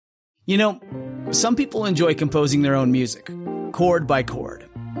You know, some people enjoy composing their own music, chord by chord,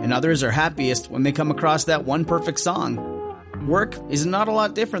 and others are happiest when they come across that one perfect song. Work is not a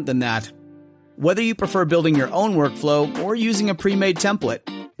lot different than that. Whether you prefer building your own workflow or using a pre-made template,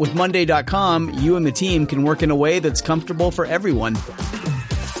 with Monday.com, you and the team can work in a way that's comfortable for everyone.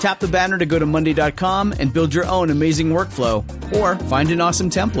 Tap the banner to go to Monday.com and build your own amazing workflow, or find an awesome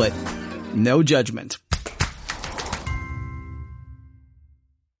template. No judgment.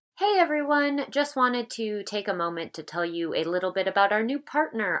 Hey everyone, just wanted to take a moment to tell you a little bit about our new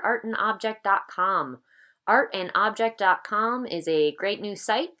partner, artandobject.com. Artandobject.com is a great new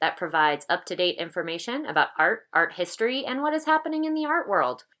site that provides up-to-date information about art, art history, and what is happening in the art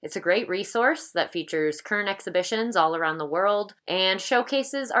world. It's a great resource that features current exhibitions all around the world and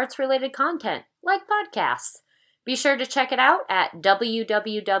showcases arts-related content, like podcasts. Be sure to check it out at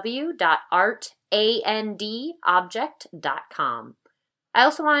www.artandobject.com. I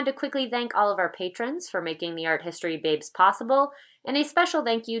also wanted to quickly thank all of our patrons for making the Art History Babes possible, and a special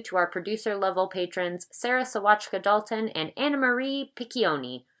thank you to our producer-level patrons, Sarah Sawachka-Dalton and Anna Marie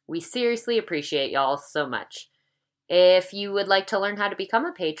Piccioni. We seriously appreciate y'all so much. If you would like to learn how to become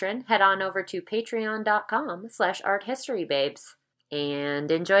a patron, head on over to patreon.com/arthistorybabes. And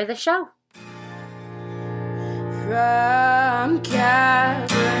enjoy the show. From Cabernet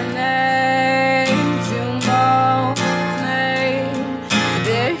to Monet,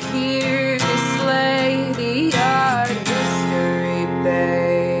 they're here to slay the art history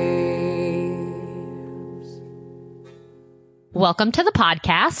babes. Welcome to the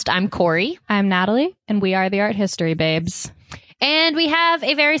podcast. I'm Corey. I'm Natalie, and we are the Art History Babes. And we have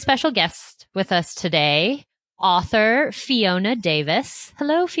a very special guest with us today, author Fiona Davis.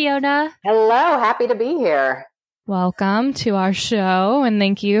 Hello, Fiona. Hello, happy to be here. Welcome to our show, and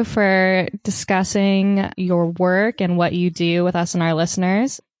thank you for discussing your work and what you do with us and our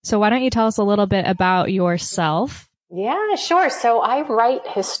listeners. So why don't you tell us a little bit about yourself? Yeah, sure. So I write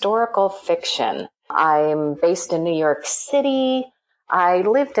historical fiction. I'm based in New York City. I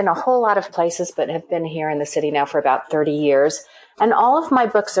lived in a whole lot of places, but have been here in the city now for about 30 years. And all of my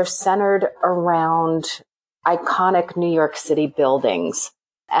books are centered around iconic New York City buildings.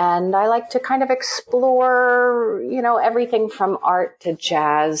 And I like to kind of explore, everything from art to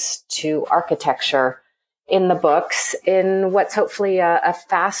jazz to architecture in the books in what's hopefully a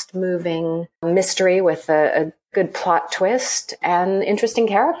fast-moving mystery with a good plot twist and interesting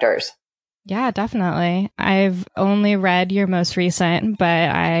characters. Yeah, definitely. I've only read your most recent, but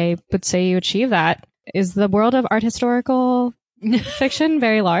I would say you achieve that. Is the world of art historical fiction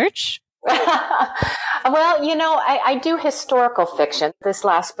very large? Well, I do historical fiction. This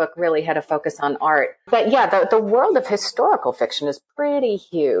last book really had a focus on art. But yeah, the world of historical fiction is pretty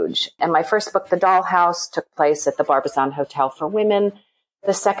huge. And my first book, The Dollhouse, took place at the Barbizon Hotel for Women.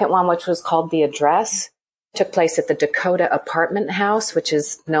 The second one, which was called The Address, took place at the Dakota Apartment House, which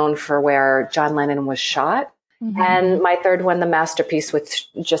is known for where John Lennon was shot. Mm-hmm. And my third one, The Masterpiece, which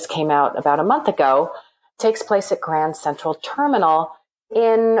just came out about a month ago, takes place at Grand Central Terminal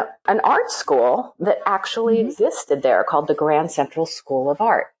in an art school that actually existed there called the Grand Central School of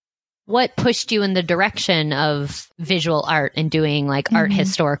Art. What pushed you in the direction of visual art and doing art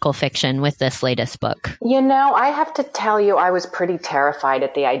historical fiction with this latest book? I have to tell you, I was pretty terrified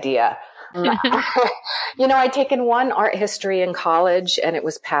at the idea. I'd taken one art history in college and it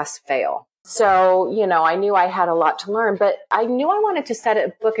was pass fail. So, I knew I had a lot to learn, but I knew I wanted to set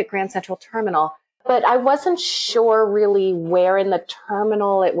a book at Grand Central Terminal. But I wasn't sure really where in the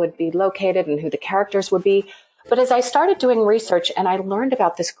terminal it would be located and who the characters would be. But as I started doing research and I learned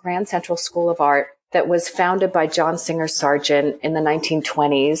about this Grand Central School of Art that was founded by John Singer Sargent in the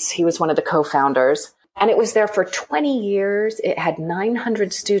 1920s, he was one of the co-founders. And it was there for 20 years. It had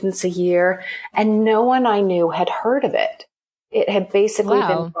 900 students a year, and no one I knew had heard of it. It had basically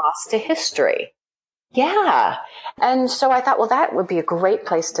been lost to history. Yeah. And so I thought, well, that would be a great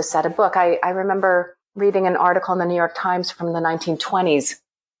place to set a book. I remember reading an article in the New York Times from the 1920s,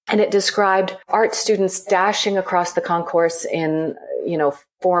 and it described art students dashing across the concourse in,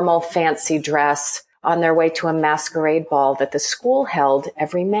 formal fancy dress on their way to a masquerade ball that the school held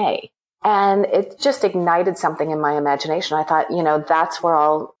every May. And it just ignited something in my imagination. I thought, that's where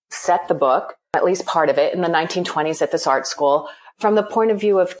I'll set the book, at least part of it, in the 1920s at this art school, from the point of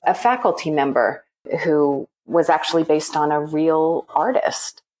view of a faculty member who was actually based on a real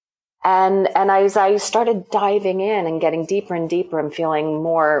artist. And as I started diving in and getting deeper and deeper and feeling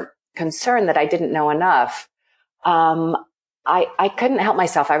more concerned that I didn't know enough, I couldn't help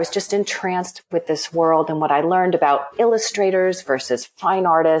myself. I was just entranced with this world and what I learned about illustrators versus fine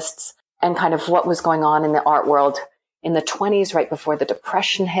artists and kind of what was going on in the art world in the 20s, right before the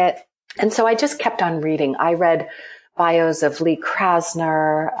Depression hit. And so I just kept on reading. I read bios of Lee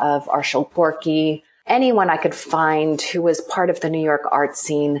Krasner, of Arshil Gorky, anyone I could find who was part of the New York art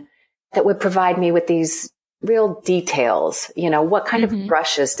scene that would provide me with these real details. You know, what kind of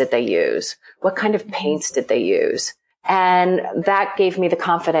brushes did they use? What kind of paints did they use? And that gave me the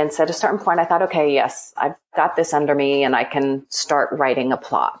confidence. At a certain point, I thought, okay, yes, I've got this under me and I can start writing a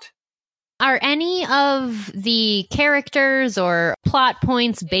plot. Are any of the characters or plot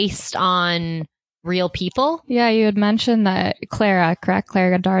points based on real people? Yeah, you had mentioned that Clara, correct?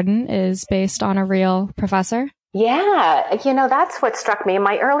 Clara Darden is based on a real professor. Yeah, you know, that's what struck me. In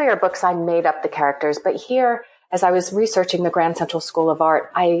my earlier books, I made up the characters, but here, as I was researching the Grand Central School of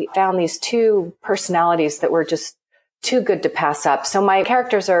Art, I found these two personalities that were just too good to pass up. So my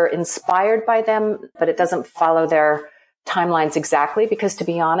characters are inspired by them, but it doesn't follow their timelines exactly, because to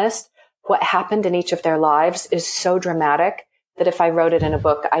be honest, what happened in each of their lives is so dramatic that if I wrote it in a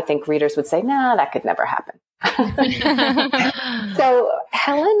book, I think readers would say, nah, that could never happen. So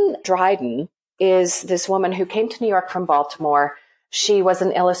Helen Dryden is this woman who came to New York from Baltimore. She was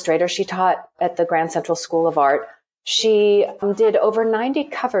an illustrator. She taught at the Grand Central School of Art. She did over 90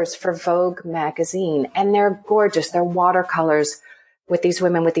 covers for Vogue magazine, and they're gorgeous. They're watercolors with these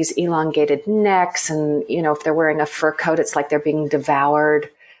women with these elongated necks. And, you know, if they're wearing a fur coat, it's like they're being devoured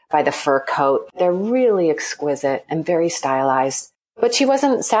by the fur coat. They're really exquisite and very stylized. But she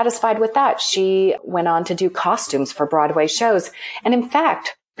wasn't satisfied with that. She went on to do costumes for Broadway shows. And in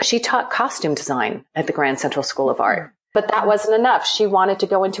fact, she taught costume design at the Grand Central School of Art. But that wasn't enough. She wanted to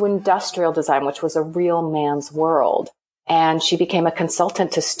go into industrial design, which was a real man's world. And she became a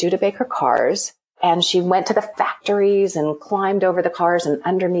consultant to Studebaker cars. And she went to the factories and climbed over the cars and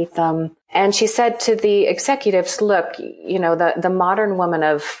underneath them. And she said to the executives, look, you know, the modern woman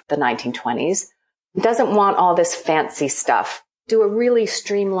of the 1920s doesn't want all this fancy stuff. Do a really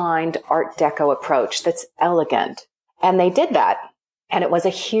streamlined Art Deco approach that's elegant. And they did that. And it was a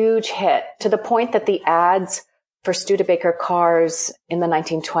huge hit, to the point that the ads for Studebaker cars in the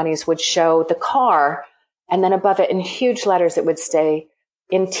 1920s would show the car, and then above it in huge letters it would say,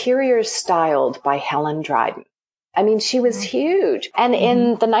 "Interiors styled by Helen Dryden." I mean, she was huge. And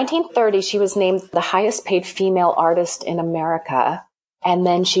in the 1930s, she was named the highest paid female artist in America. And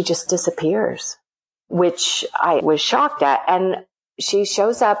then she just disappears, which I was shocked at. And she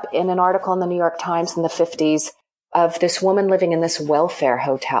shows up in an article in the New York Times in the 50s of this woman living in this welfare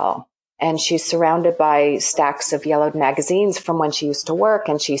hotel. And she's surrounded by stacks of yellowed magazines from when she used to work.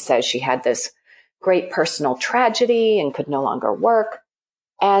 And she says she had this great personal tragedy and could no longer work.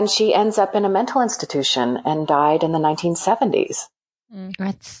 And she ends up in a mental institution and died in the 1970s.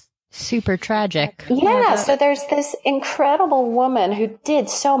 That's super tragic. Yeah, so there's this incredible woman who did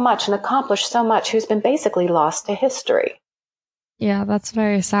so much and accomplished so much, who's been basically lost to history. Yeah, that's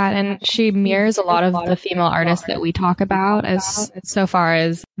very sad. And she mirrors a lot of the female artists that we talk about, as so far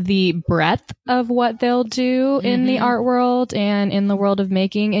as the breadth of what they'll do in the art world and in the world of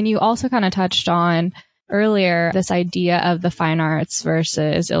making. And you also kind of touched on earlier this idea of the fine arts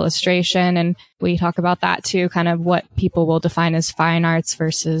versus illustration. And we talk about that too, kind of what people will define as fine arts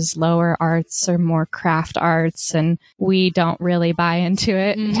versus lower arts or more craft arts. And we don't really buy into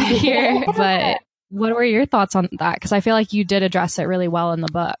it here, but what were your thoughts on that? Because I feel like you did address it really well in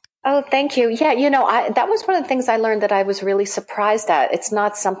the book. Oh, thank you. Yeah, you know, that was one of the things I learned that I was really surprised at. It's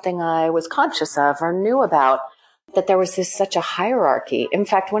not something I was conscious of or knew about, that there was such a hierarchy. In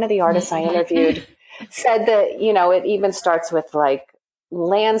fact, one of the artists I interviewed said that, you know, it even starts with like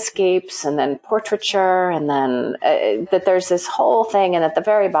landscapes and then portraiture, and then that there's this whole thing. And at the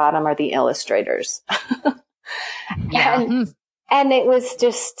very bottom are the illustrators. And it was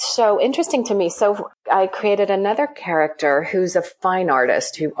just so interesting to me. So I created another character who's a fine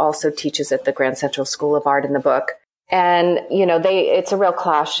artist who also teaches at the Grand Central School of Art in the book. And, you know, it's a real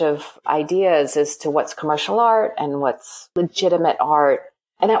clash of ideas as to what's commercial art and what's legitimate art.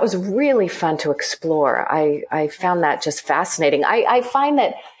 And that was really fun to explore. I found that just fascinating. I find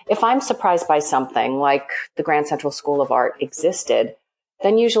that if I'm surprised by something like the Grand Central School of Art existed,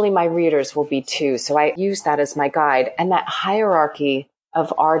 then usually my readers will be too. So I use that as my guide. And that hierarchy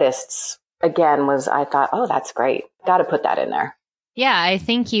of artists, again, I thought, oh, that's great. Got to put that in there. Yeah, I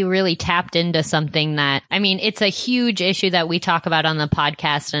think you really tapped into something that, I mean, it's a huge issue that we talk about on the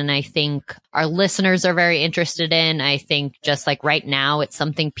podcast, and I think our listeners are very interested in. I think just like right now, it's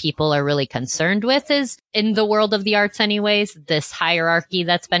something people are really concerned with, is in the world of the arts anyways, this hierarchy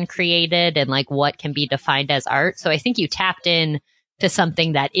that's been created and like what can be defined as art. So I think you tapped in to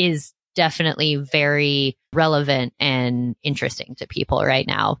something that is definitely very relevant and interesting to people right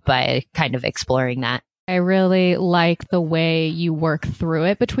now by kind of exploring that. I really like the way you work through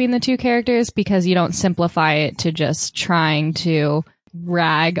it between the two characters, because you don't simplify it to just trying to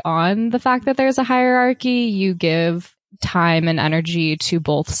rag on the fact that there's a hierarchy. You give time and energy to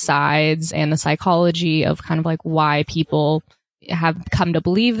both sides and the psychology of kind of like why people have come to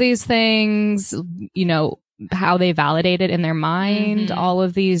believe these things, you know, how they validate it in their mind, all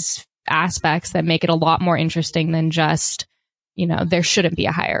of these aspects that make it a lot more interesting than just, you know, there shouldn't be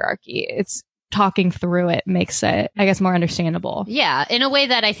a hierarchy. It's talking through it makes it, I guess, more understandable. Yeah, in a way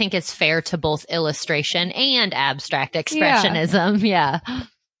that I think is fair to both illustration and abstract expressionism. Yeah.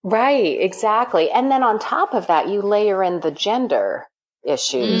 Right, exactly. And then on top of that, you layer in the gender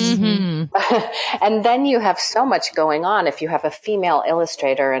issues. And then you have so much going on. If you have a female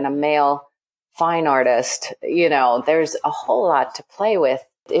illustrator and a male fine artist, you know, there's a whole lot to play with.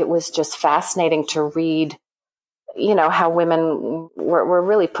 It was just fascinating to read, you know, how women were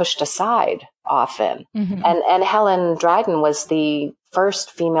really pushed aside often. And Helen Dryden was the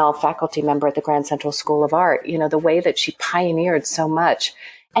first female faculty member at the Grand Central School of Art. You know, the way that she pioneered so much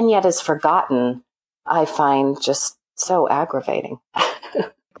and yet is forgotten, I find just so aggravating.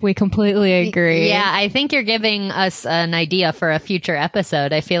 We completely agree. Yeah, I think you're giving us an idea for a future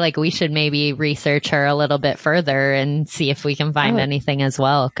episode. I feel like we should maybe research her a little bit further and see if we can find anything as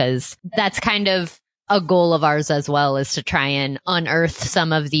well, because that's kind of a goal of ours as well, is to try and unearth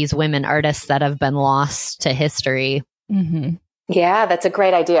some of these women artists that have been lost to history. Yeah, that's a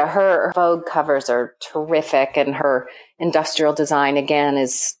great idea. Her Vogue covers are terrific, and her industrial design, again,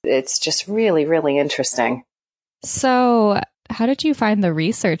 it's just really, really interesting. So how did you find the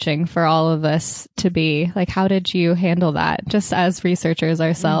researching for all of this to be? Like, how did you handle that, just as researchers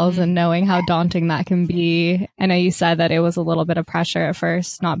ourselves and knowing how daunting that can be? I know you said that it was a little bit of pressure at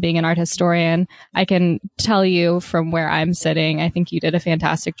first, not being an art historian. I can tell you from where I'm sitting, I think you did a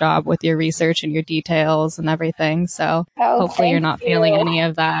fantastic job with your research and your details and everything. So hopefully you're not feeling any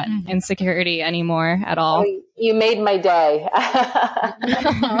of that insecurity anymore at all. You made my day. I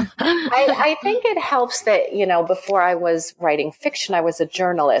think it helps that, you know, before I was writing fiction, I was a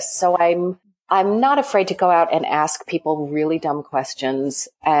journalist. So I'm not afraid to go out and ask people really dumb questions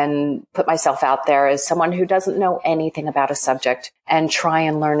and put myself out there as someone who doesn't know anything about a subject and try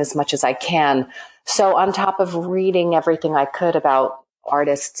and learn as much as I can. So on top of reading everything I could about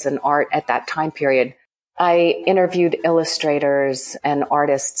artists and art at that time period, I interviewed illustrators and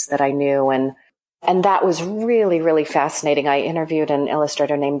artists that I knew, and that was really, really fascinating. I interviewed an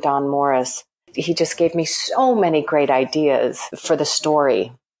illustrator named Don Morris. He just gave me so many great ideas for the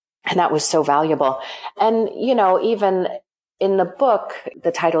story, and that was so valuable. And, you know, even in the book,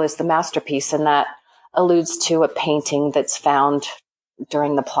 the title is The Masterpiece, and that alludes to a painting that's found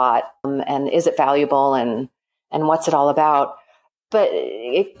during the plot. And is it valuable, and what's it all about? But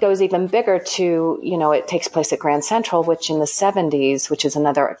it goes even bigger to, you know, it takes place at Grand Central, which in the 70s, which is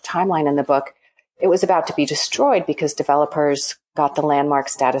another timeline in the book, it was about to be destroyed because developers got the landmark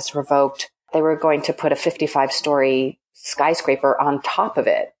status revoked. They were going to put a 55-story skyscraper on top of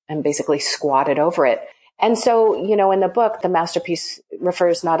it and basically squatted over it. And so, you know, in the book, the masterpiece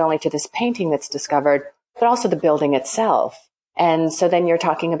refers not only to this painting that's discovered, but also the building itself. And so then you're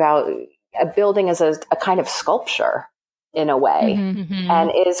talking about a building as a kind of sculpture in a way.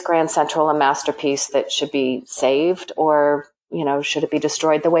 And is Grand Central a masterpiece that should be saved, or, you know, should it be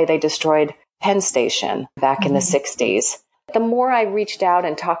destroyed the way they destroyed Penn Station back in the 60s? The more I reached out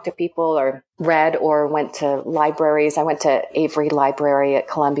and talked to people or read or went to libraries, I went to Avery Library at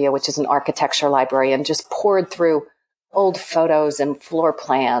Columbia, which is an architecture library, and just poured through old photos and floor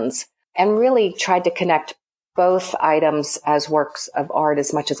plans and really tried to connect both items as works of art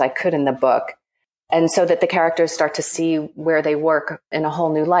as much as I could in the book. And so that the characters start to see where they work in a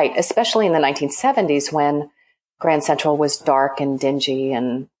whole new light, especially in the 1970s when Grand Central was dark and dingy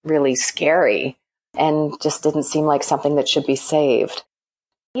and really scary and just didn't seem like something that should be saved.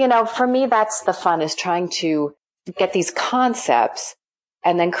 You know, for me, that's the fun, is trying to get these concepts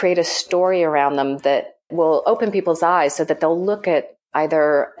and then create a story around them that will open people's eyes so that they'll look at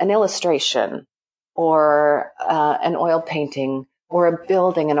either an illustration or an oil painting or a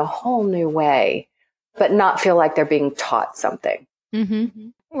building in a whole new way, but not feel like they're being taught something.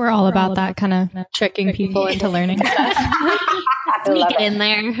 We're all about that kind of tricking people into learning stuff. Sneak it in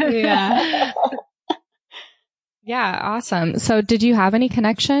there. Yeah. Yeah, awesome. So did you have any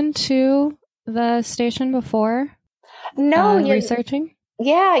connection to the station before? No, researching?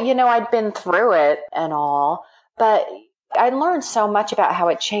 Yeah, you know, I'd been through it and all, but I learned so much about how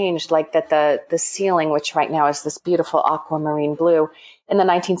it changed, like that the ceiling, which right now is this beautiful aquamarine blue, in the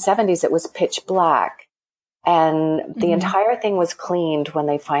 1970s, it was pitch black. And the entire thing was cleaned when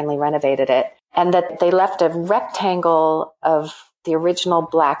they finally renovated it. and that they left a rectangle of the original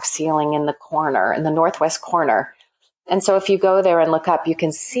black ceiling in the corner, in the northwest corner. And so if you go there and look up, you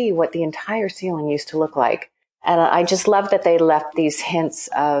can see what the entire ceiling used to look like. And I just love that they left these hints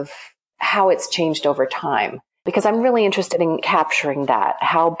of how it's changed over time, because I'm really interested in capturing that,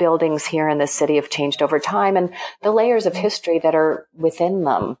 how buildings here in the city have changed over time and the layers of history that are within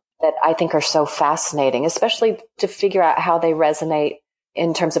them that I think are so fascinating, especially to figure out how they resonate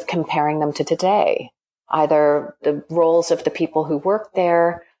in terms of comparing them to today. Either the roles of the people who work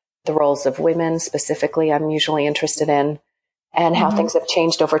there, the roles of women specifically, I'm usually interested in, and how things have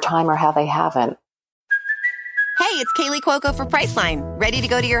changed over time or how they haven't. Hey, it's Kaylee Cuoco for Priceline. Ready to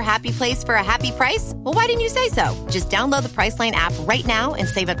go to your happy place for a happy price? Well, why didn't you say so? Just download the Priceline app right now and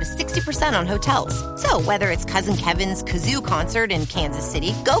save up to 60% on hotels. So whether it's Cousin Kevin's Kazoo Concert in Kansas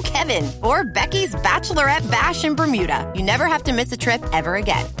City, go Kevin, or Becky's Bachelorette Bash in Bermuda, you never have to miss a trip ever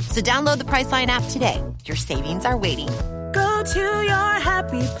again. So download the Priceline app today. Your savings are waiting. Go to your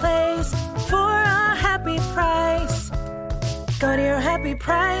happy place for a happy price. Go to your happy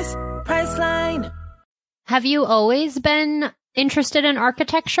price, Priceline. Have you always been interested in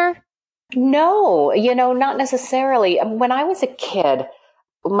architecture? No, not necessarily. When I was a kid,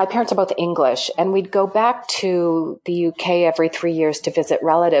 my parents are both English, and we'd go back to the UK every 3 years to visit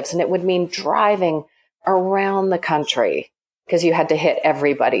relatives, and it would mean driving around the country because you had to hit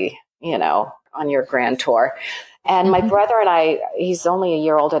everybody, on your grand tour. And my brother and I, he's only a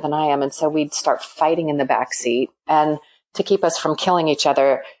year older than I am, and so we'd start fighting in the back seat. And to keep us from killing each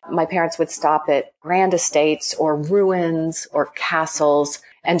other, my parents would stop at grand estates or ruins or castles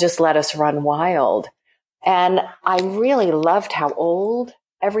and just let us run wild. And I really loved how old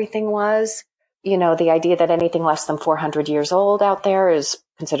everything was. The idea that anything less than 400 years old out there is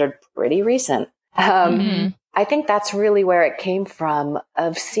considered pretty recent. I think that's really where it came from,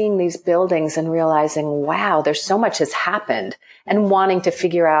 of seeing these buildings and realizing, wow, there's so much has happened, and wanting to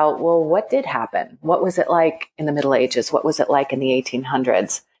figure out, well, what did happen? What was it like in the Middle Ages? What was it like in the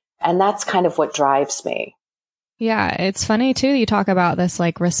 1800s? And that's kind of what drives me. Yeah, it's funny too. You talk about this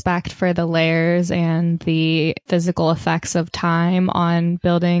respect for the layers and the physical effects of time on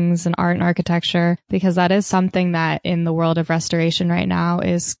buildings and art and architecture, because that is something that in the world of restoration right now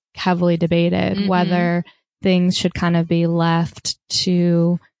is heavily debated, whether things should kind of be left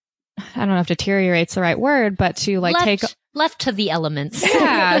to, I don't know if deteriorate's the right word, but to left to the elements.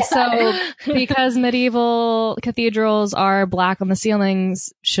 Yeah. So because medieval cathedrals are black on the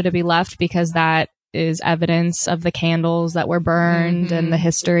ceilings, should it be left because that is evidence of the candles that were burned and the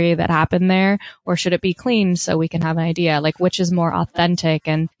history that happened there? Or should it be cleaned so we can have an idea, which is more authentic?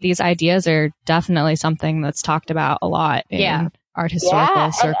 And these ideas are definitely something that's talked about a lot in art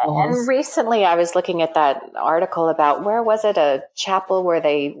historical circles. And recently I was looking at that article about, where was it, a chapel where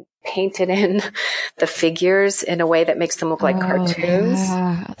they painted in the figures in a way that makes them look like cartoons.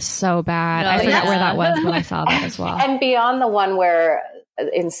 Yeah. So bad. I forgot where that was, but I saw that as well. And beyond the one where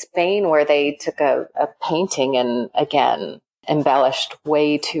in Spain where they took a painting and again embellished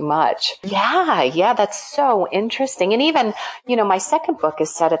way too much. Yeah, that's so interesting. And even, my second book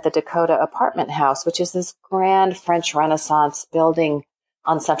is set at the Dakota Apartment House, which is this grand French Renaissance building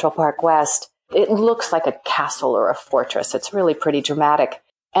on Central Park West. It looks like a castle or a fortress. It's really pretty dramatic.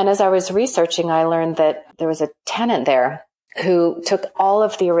 And as I was researching, I learned that there was a tenant there who took all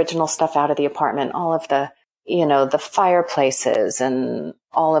of the original stuff out of the apartment, all of the fireplaces and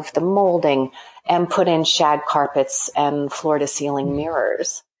all of the molding, and put in shag carpets and floor to ceiling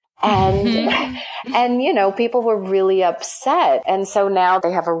mirrors. And, people were really upset. And so now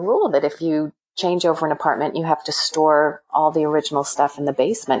they have a rule that if you change over an apartment, you have to store all the original stuff in the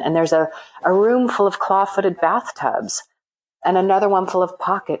basement. And there's a room full of claw-footed bathtubs and another one full of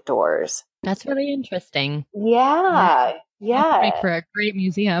pocket doors. That's really interesting. Yeah. Make for a great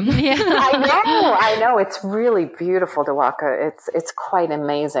museum. Yeah. I know. It's really beautiful to walk. It's quite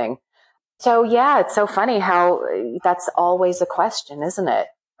amazing. So yeah, it's so funny how that's always a question, isn't it?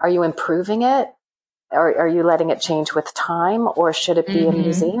 Are you improving it? Or are you letting it change with time, or should it be a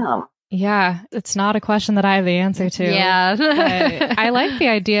museum? Yeah, it's not a question that I have the answer to. Yeah. I like the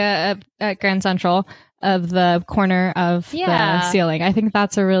idea at Grand Central of the corner of the ceiling. I think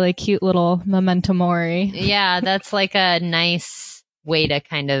that's a really cute little memento mori. Yeah, that's like a nice way to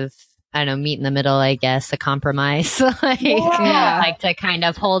kind of, meet in the middle, I guess, a compromise. Like to kind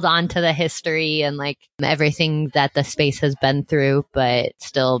of hold on to the history and everything that the space has been through, but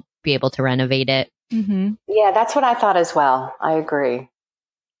still be able to renovate it. Mm-hmm. Yeah, that's what I thought as well. I agree.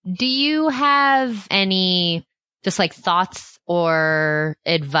 Do you have any just thoughts or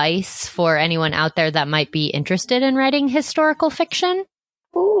advice for anyone out there that might be interested in writing historical fiction?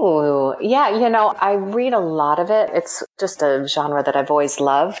 Ooh, yeah. I read a lot of it. It's just a genre that I've always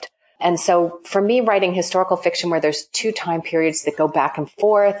loved. And so for me, writing historical fiction where there's two time periods that go back and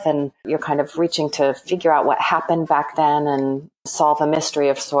forth and you're kind of reaching to figure out what happened back then and solve a mystery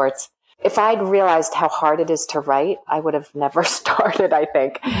of sorts. If I'd realized how hard it is to write, I would have never started, I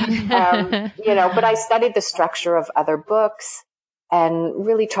think. But I studied the structure of other books and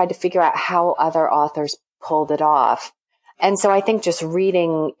really tried to figure out how other authors pulled it off. And so I think just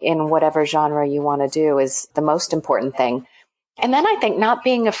reading in whatever genre you want to do is the most important thing. And then I think not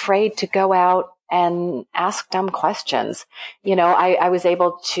being afraid to go out and ask dumb questions. I was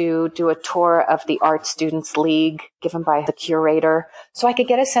able to do a tour of the Art Students League given by the curator so I could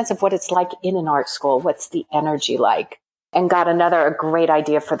get a sense of what it's like in an art school. What's the energy like? And got a great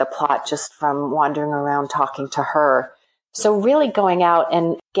idea for the plot just from wandering around talking to her. So really going out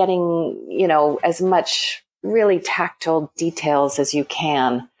and getting, as much really tactile details as you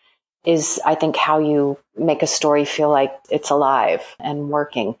can is, I think, how you make a story feel like it's alive and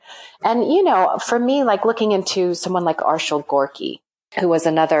working. And, for me, like looking into someone like Arshil Gorky, who was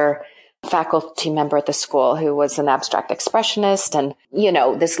another faculty member at the school who was an abstract expressionist and,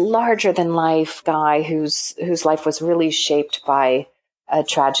 this larger than life guy whose life was really shaped by a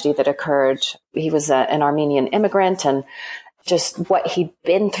tragedy that occurred. He was an Armenian immigrant and just what he'd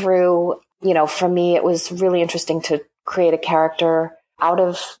been through. For me, it was really interesting to create a character out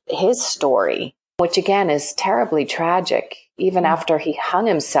of his story, which again is terribly tragic. Even after he hung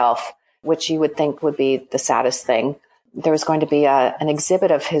himself, which you would think would be the saddest thing, there was going to be an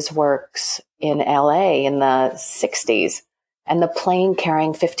exhibit of his works in LA in the 60s. And the plane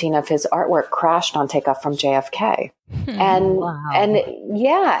carrying 15 of his artwork crashed on takeoff from JFK. And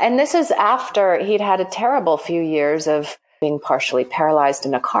this is after he'd had a terrible few years of being partially paralyzed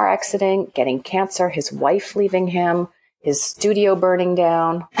in a car accident, getting cancer, his wife leaving him, his studio burning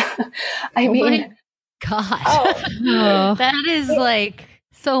down. My God. That is like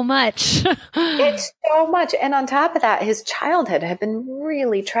so much. It's so much. And on top of that, his childhood had been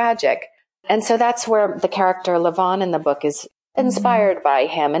really tragic. And so that's where the character Levon in the book is inspired by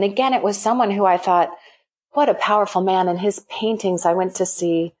him. And again, it was someone who I thought, what a powerful man. And his paintings, I went to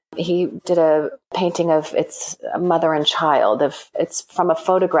see, he did a painting of its mother and child. It's from a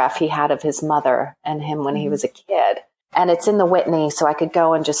photograph he had of his mother and him when he was a kid. And it's in the Whitney, so I could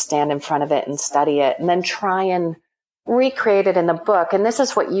go and just stand in front of it and study it and then try and recreate it in the book. And this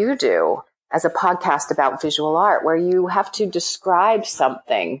is what you do as a podcast about visual art, where you have to describe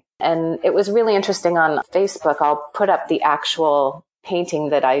something. And it was really interesting on Facebook. I'll put up the actual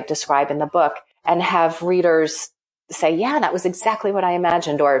painting that I describe in the book and have readers say, yeah, that was exactly what I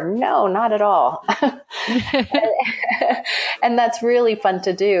imagined, or no, not at all. And that's really fun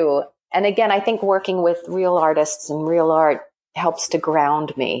to do. And again, I think working with real artists and real art helps to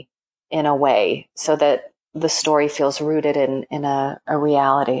ground me in a way so that the story feels rooted in a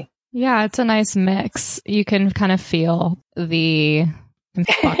reality. Yeah, it's a nice mix. You can kind of feel I'm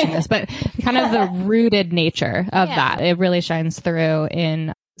watching this, but kind of the rooted nature of that. It really shines through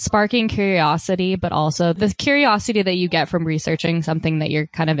in sparking curiosity, but also the curiosity that you get from researching something that you're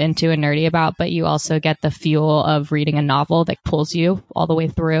kind of into and nerdy about, but you also get the fuel of reading a novel that pulls you all the way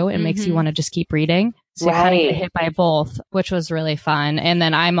through and makes you want to just keep reading. So you kind of get hit by both, which was really fun. And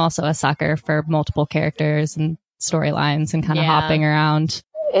then I'm also a sucker for multiple characters and storylines and kind of hopping around.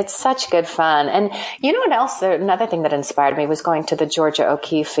 It's such good fun. And you know what else? Another thing that inspired me was going to the Georgia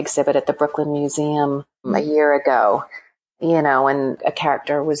O'Keeffe exhibit at the Brooklyn Museum a year ago. And a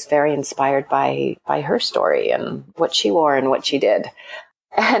character was very inspired by her story and what she wore and what she did.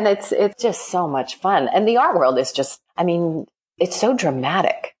 And it's just so much fun. And the art world is just, it's so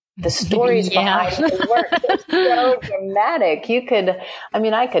dramatic. The stories behind the work are so dramatic.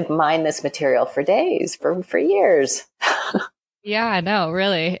 I could mine this material for days, for years. Yeah, I know,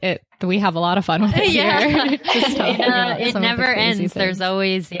 really. We have a lot of fun with it here. It never ends. Things. There's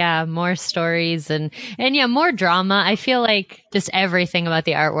always, more stories and more drama. I feel like just everything about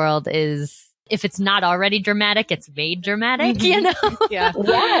the art world is, if it's not already dramatic, it's made dramatic, Yeah.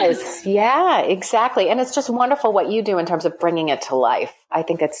 Yes. Yeah, exactly. And it's just wonderful what you do in terms of bringing it to life. I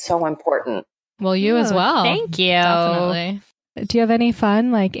think it's so important. Well, you as well. Thank you. Definitely. Do you have any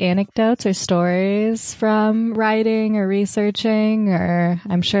fun, anecdotes or stories from writing or researching? Or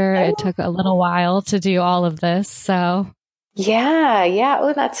I'm sure it took a little while to do all of this, so. Yeah.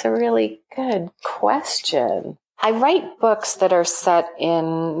 Oh, that's a really good question. I write books that are set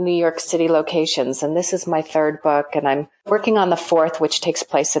in New York City locations, and this is my third book, and I'm working on the fourth, which takes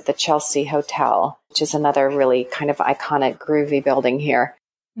place at the Chelsea Hotel, which is another really kind of iconic, groovy building here.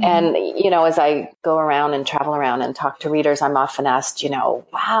 And, as I go around and travel around and talk to readers, I'm often asked,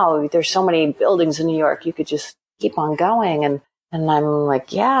 wow, there's so many buildings in New York. You could just keep on going. And I'm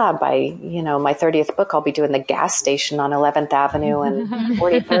like, yeah, by, my 30th book, I'll be doing the gas station on 11th Avenue and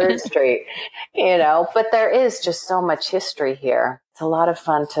 43rd Street, but there is just so much history here. It's a lot of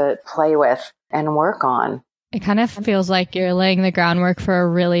fun to play with and work on. It kind of feels like you're laying the groundwork for a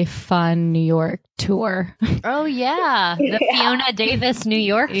really fun New York tour. Oh, yeah. The Fiona Davis New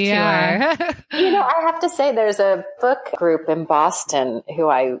York tour. I have to say there's a book group in Boston who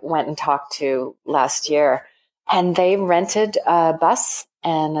I went and talked to last year, and they rented a bus,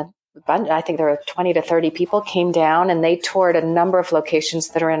 and I think there were 20 to 30 people came down, and they toured a number of locations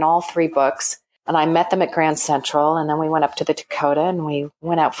that are in all 3 books. And I met them at Grand Central, and then we went up to the Dakota and we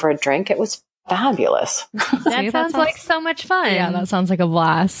went out for a drink. It was fabulous. That sounds like so much fun. Yeah, that sounds like a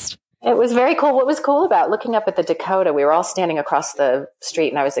blast. It was very cool. What was cool about looking up at the Dakota, we were all standing across the street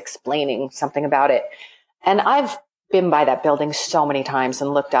and I was explaining something about it. And I've been by that building so many times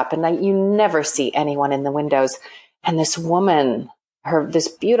and looked up, and you never see anyone in the windows. And this woman, this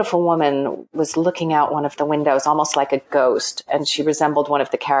beautiful woman, was looking out one of the windows almost like a ghost, and she resembled one of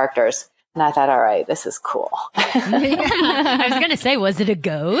the characters. And I thought, all right, this is cool. I was going to say, was it a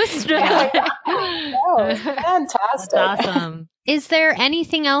ghost? No, it's fantastic. That's awesome. Is there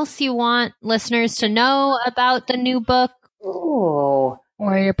anything else you want listeners to know about the new book? Ooh.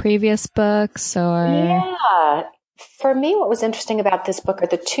 Or your previous books? Or Yeah. For me, what was interesting about this book are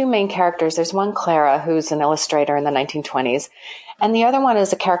the 2 main characters. There's one, Clara, who's an illustrator in the 1920s. And the other one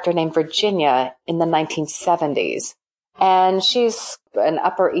is a character named Virginia in the 1970s. And she's an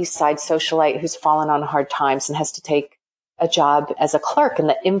Upper East Side socialite who's fallen on hard times and has to take a job as a clerk in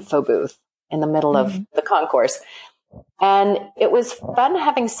the info booth in the middle of the concourse. And it was fun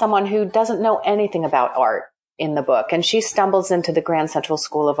having someone who doesn't know anything about art in the book. And she stumbles into the Grand Central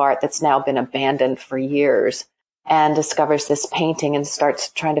School of Art that's now been abandoned for years and discovers this painting and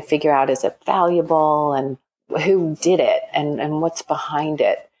starts trying to figure out, is it valuable and who did it and what's behind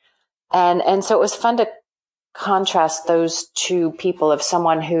it. And so it was fun to contrast those 2 people, of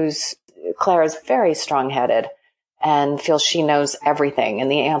someone Clara's very strong-headed and feels she knows everything and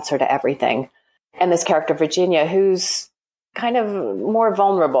the answer to everything. And this character, Virginia, who's kind of more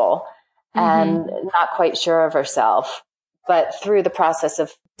vulnerable and not quite sure of herself. But through the process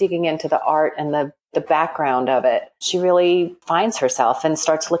of digging into the art and the background of it, she really finds herself and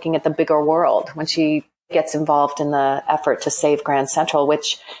starts looking at the bigger world when she gets involved in the effort to save Grand Central,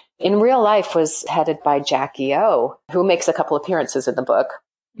 which in real life was headed by Jackie O, who makes a couple appearances in the book.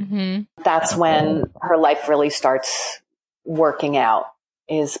 That's when her life really starts working out,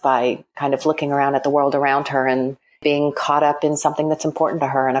 is by kind of looking around at the world around her and being caught up in something that's important to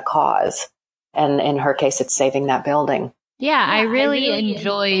her and a cause. And in her case, it's saving that building. Yeah, I really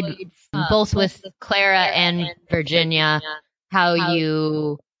enjoyed both with Clara and Virginia, how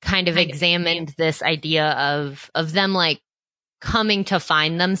you kind of examined this idea of them like coming to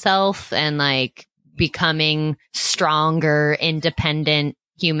find themselves and like becoming stronger, independent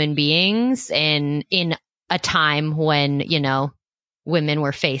human beings, and in a time when, women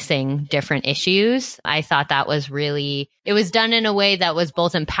were facing different issues. I thought that was it was done in a way that was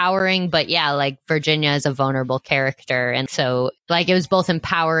both empowering, but yeah, like Virginia is a vulnerable character. And so like it was both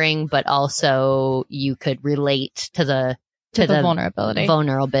empowering, but also you could relate to the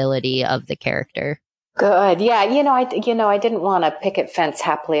vulnerability of the character. Good. Yeah. I didn't want a picket fence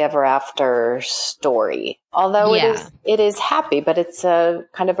happily ever after story, although it is happy, but it's a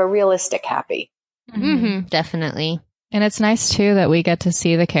kind of a realistic happy. Definitely. And it's nice too that we get to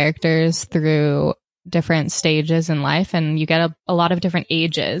see the characters through different stages in life, and you get a lot of different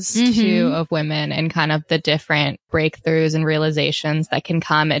ages too of women, and kind of the different breakthroughs and realizations that can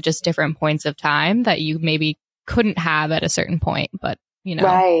come at just different points of time that you maybe couldn't have at a certain point, but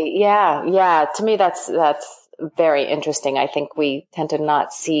Right. Yeah. To me, that's very interesting. I think we tend to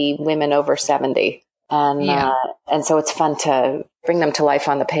not see women over 70, and so it's fun to bring them to life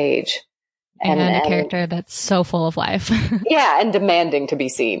on the page. And a character that's so full of life. Yeah, and demanding to be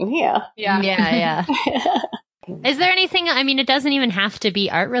seen. Yeah. Is there anything, it doesn't even have to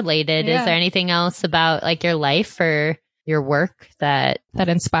be art related. Yeah. Is there anything else about like your life or your work that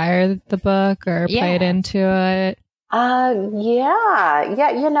inspired the book or played into it? I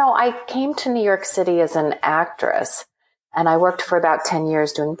came to New York City as an actress, and I worked for about 10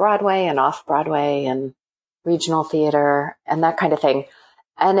 years doing Broadway and off Broadway and regional theater and that kind of thing.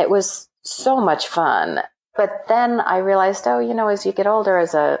 And it was so much fun. But then I realized, as you get older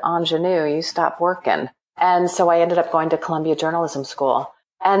as an ingenue, you stop working. And so I ended up going to Columbia Journalism School.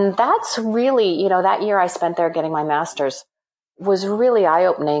 And that's really, that year I spent there getting my master's was really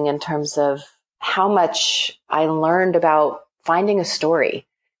eye-opening in terms of how much I learned about finding a story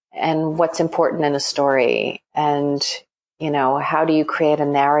and what's important in a story. And, how do you create a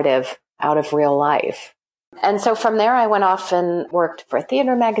narrative out of real life? And so from there, I went off and worked for a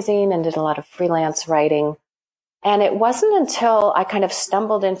theater magazine and did a lot of freelance writing. And it wasn't until I kind of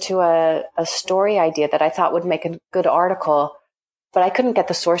stumbled into a story idea that I thought would make a good article, but I couldn't get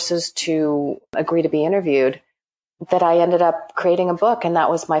the sources to agree to be interviewed, that I ended up creating a book. And that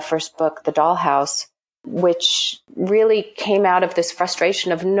was my first book, The Dollhouse, which really came out of this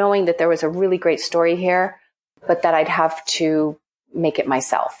frustration of knowing that there was a really great story here, but that I'd have to make it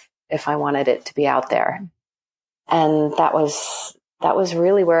myself if I wanted it to be out there. And that was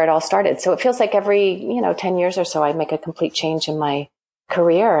really where it all started. So it feels like every, 10 years or so, I make a complete change in my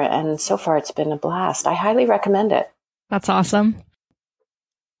career. And so far it's been a blast. I highly recommend it. That's awesome.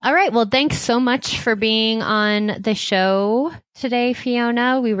 All right. Well, thanks so much for being on the show today,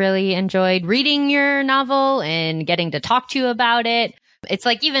 Fiona. We really enjoyed reading your novel and getting to talk to you about it. It's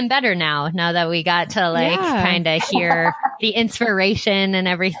like even better now that we got to kind of hear the inspiration and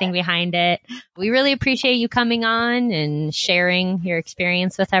everything behind it. We really appreciate you coming on and sharing your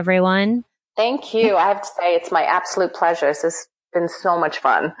experience with everyone. Thank you. I have to say it's my absolute pleasure. This has been so much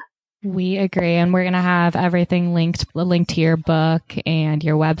fun. We agree. And we're going to have everything linked to your book and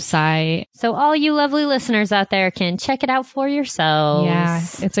your website. So all you lovely listeners out there can check it out for yourselves. Yeah,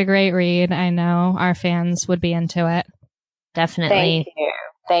 it's a great read. I know our fans would be into it. Definitely. Thank you.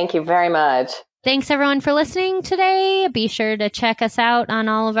 Thank you very much. Thanks everyone for listening today. Be sure to check us out on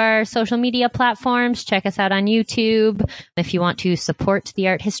all of our social media platforms. Check us out on YouTube. If you want to support the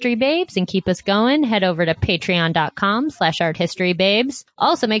Art History Babes and keep us going, head over to patreon.com/arthistorybabes.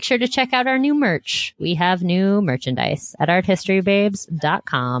 Also make sure to check out our new merch. We have new merchandise at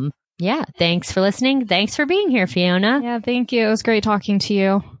arthistorybabes.com. Yeah. Thanks for listening. Thanks for being here, Fiona. Yeah. Thank you. It was great talking to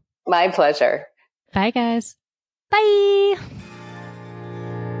you. My pleasure. Bye guys. Bye.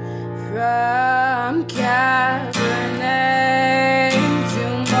 From Cabernet to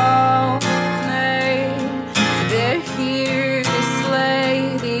Monet, they're here to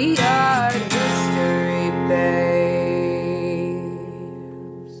slay the art history babes.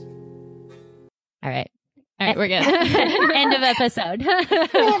 All right, we're good. End of episode.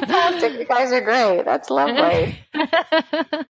 Fantastic. You guys are great. That's lovely.